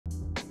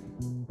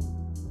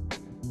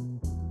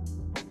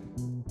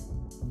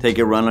Take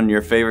a run on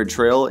your favorite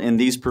trail in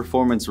these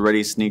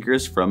performance-ready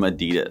sneakers from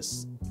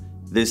Adidas.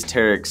 This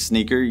Terrex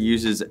sneaker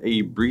uses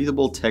a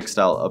breathable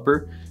textile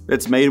upper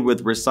that's made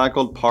with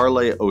recycled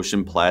Parley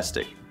ocean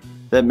plastic.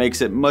 That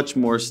makes it much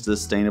more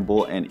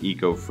sustainable and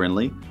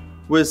eco-friendly,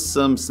 with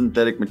some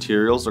synthetic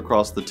materials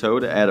across the toe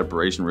to add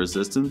abrasion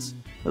resistance,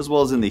 as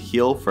well as in the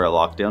heel for a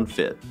lockdown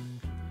fit.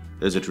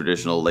 There's a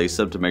traditional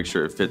lace-up to make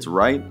sure it fits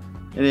right,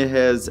 and it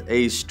has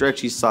a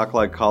stretchy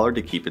sock-like collar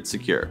to keep it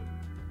secure.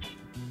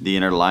 The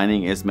inner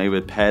lining is made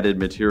with padded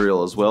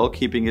material as well,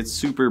 keeping it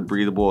super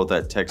breathable with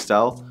that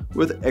textile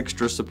with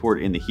extra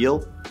support in the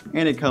heel,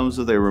 and it comes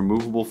with a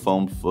removable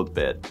foam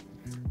footbed.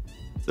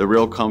 The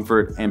real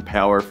comfort and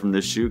power from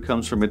this shoe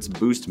comes from its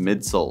Boost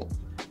midsole.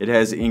 It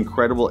has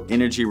incredible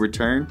energy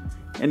return,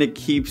 and it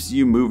keeps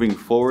you moving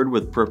forward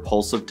with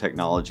propulsive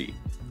technology.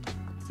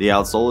 The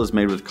outsole is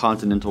made with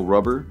continental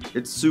rubber.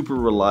 It's super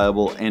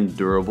reliable and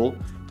durable,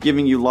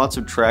 giving you lots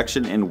of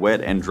traction in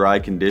wet and dry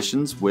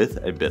conditions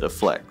with a bit of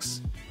flex.